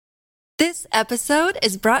This episode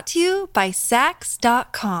is brought to you by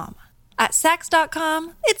Saks.com. At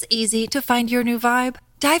Saks.com, it's easy to find your new vibe.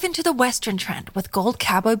 Dive into the Western trend with gold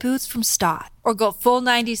cowboy boots from Staud, or go full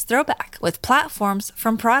 90s throwback with platforms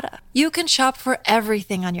from Prada. You can shop for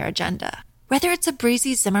everything on your agenda, whether it's a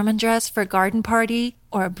breezy Zimmermann dress for a garden party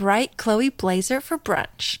or a bright Chloe blazer for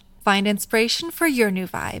brunch. Find inspiration for your new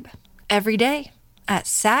vibe every day at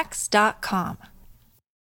Saks.com.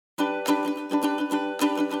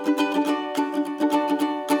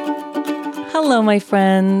 Hello, my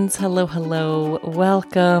friends. Hello.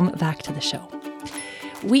 Welcome back to the show.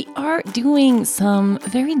 We are doing some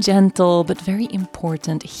very gentle but very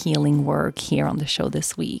important healing work here on the show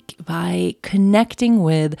this week by connecting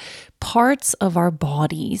with parts of our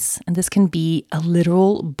bodies. And this can be a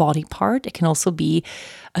literal body part. It can also be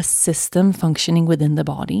a system functioning within the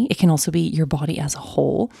body. It can also be your body as a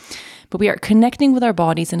whole. But we are connecting with our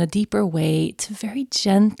bodies in a deeper way to very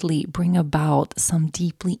gently bring about some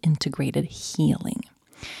deeply integrated healing.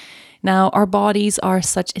 Now, our bodies are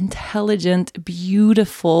such intelligent,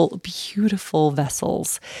 beautiful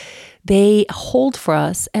vessels. They hold for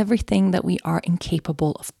us everything that we are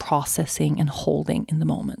incapable of processing and holding in the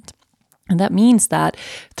moment. And that means that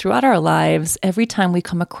throughout our lives, every time we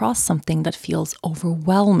come across something that feels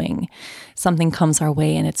overwhelming, something comes our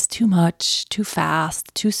way and it's too much, too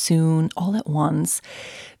fast, too soon, all at once,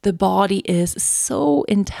 the body is so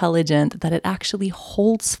intelligent that it actually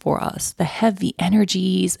holds for us the heavy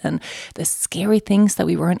energies and the scary things that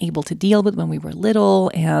we weren't able to deal with when we were little,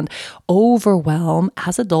 and overwhelm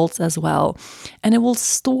as adults as well. And it will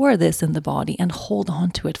store this in the body and hold on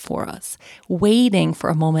to it for us, waiting for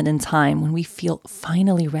a moment in time when we feel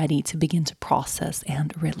finally ready to begin to process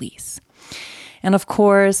and release. And of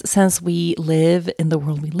course, since we live in the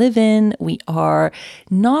world we live in, we are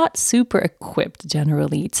not super equipped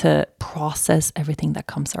generally to process everything that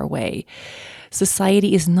comes our way.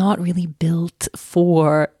 Society is not really built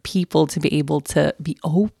for people to be able to be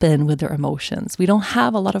open with their emotions. We don't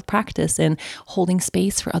have a lot of practice in holding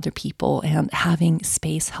space for other people and having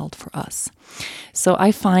space held for us. So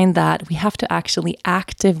I find that we have to actually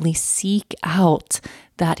actively seek out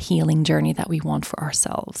that healing journey that we want for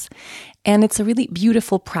ourselves. And it's a really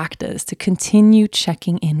beautiful practice to continue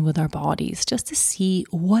checking in with our bodies just to see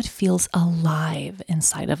what feels alive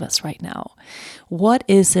inside of us right now. What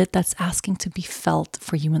is it that's asking to be felt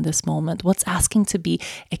for you in this moment? What's asking to be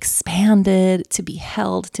expanded, to be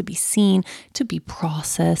held, to be seen, to be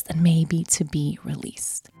processed, and maybe to be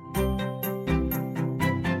released?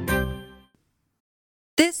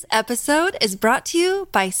 This episode is brought to you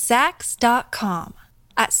by Saks.com.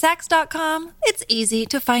 At Saks.com, it's easy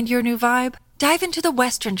to find your new vibe. Dive into the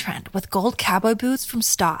Western trend with gold cowboy boots from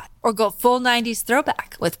Staud, or go full 90s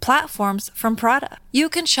throwback with platforms from Prada. You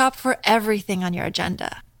can shop for everything on your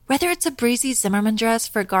agenda, whether it's a breezy Zimmermann dress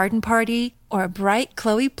for a garden party or a bright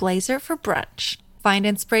Chloe blazer for brunch. Find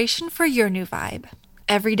inspiration for your new vibe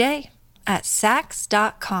every day at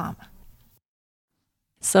Saks.com.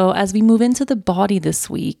 So as we move into the body this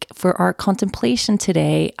week, for our contemplation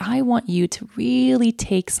today, I want you to really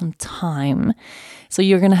take some time. So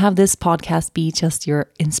you're going to have this podcast be just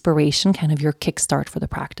your inspiration, kind of your kickstart for the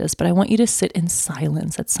practice. But I want you to sit in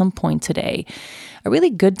silence at some point today. A really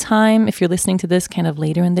good time, if you're listening to this kind of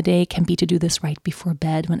later in the day, can be to do this right before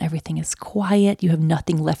bed when everything is quiet. You have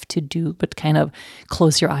nothing left to do but kind of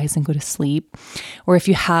close your eyes and go to sleep. Or if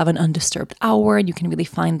you have an undisturbed hour, you can really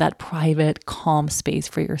find that private, calm space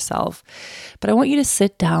for yourself. But I want you to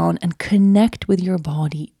sit down and connect with your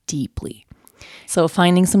body deeply. So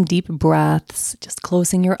finding some deep breaths, just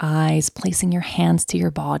closing your eyes, placing your hands to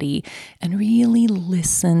your body, and really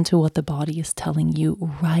listen to what the body is telling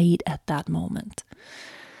you right at that moment.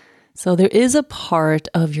 So there is a part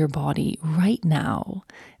of your body right now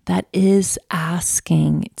that is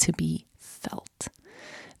asking to be felt.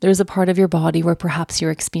 There's a part of your body where perhaps you're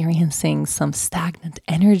experiencing some stagnant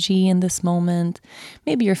energy in this moment.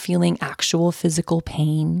 Maybe you're feeling actual physical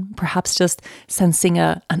pain, perhaps just sensing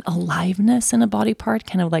an aliveness in a body part,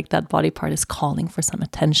 kind of like that body part is calling for some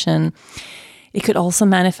attention. It could also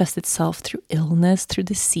manifest itself through illness, through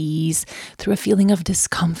disease, through a feeling of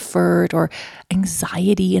discomfort or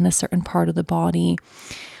anxiety in a certain part of the body.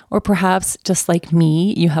 Or perhaps, just like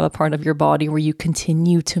me, you have a part of your body where you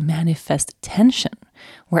continue to manifest tension,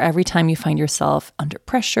 where every time you find yourself under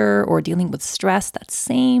pressure or dealing with stress, that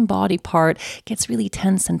same body part gets really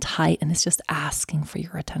tense and tight and is just asking for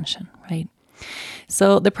your attention, right?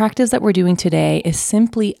 So the practice that we're doing today is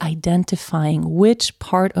simply identifying which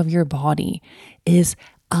part of your body is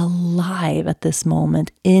alive at this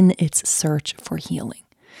moment in its search for healing.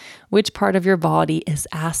 Which part of your body is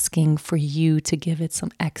asking for you to give it some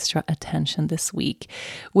extra attention this week?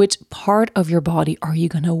 Which part of your body are you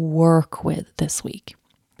going to work with this week?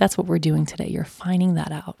 That's what we're doing today. You're finding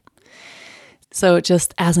that out. So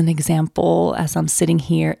just as an example, as I'm sitting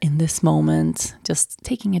here in this moment, just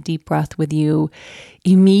taking a deep breath with you,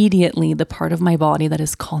 immediately the part of my body that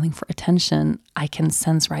is calling for attention, I can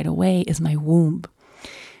sense right away is my womb.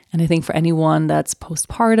 And I think for anyone that's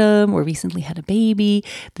postpartum or recently had a baby,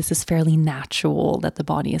 this is fairly natural that the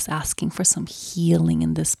body is asking for some healing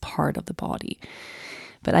in this part of the body.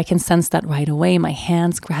 But I can sense that right away. My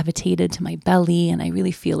hands gravitated to my belly, and I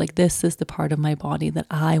really feel like this is the part of my body that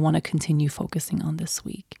I want to continue focusing on this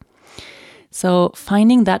week. So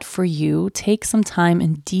finding that for you, take some time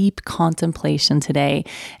in deep contemplation today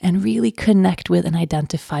and really connect with and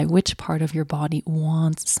identify which part of your body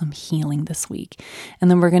wants some healing this week.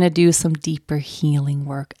 And then we're going to do some deeper healing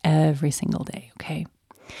work every single day, okay?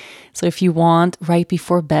 So if you want, right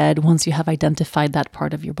before bed, once you have identified that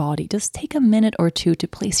part of your body, just take a minute or two to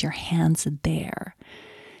place your hands there.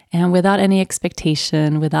 And without any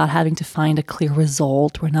expectation, without having to find a clear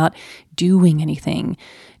result, we're not doing anything.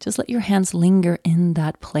 Just let your hands linger in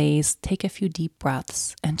that place. Take a few deep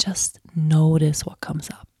breaths and just notice what comes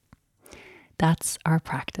up. That's our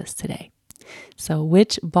practice today. So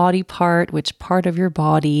which body part, which part of your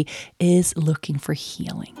body is looking for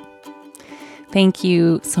healing? Thank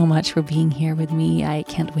you so much for being here with me. I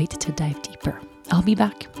can't wait to dive deeper. I'll be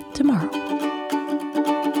back tomorrow.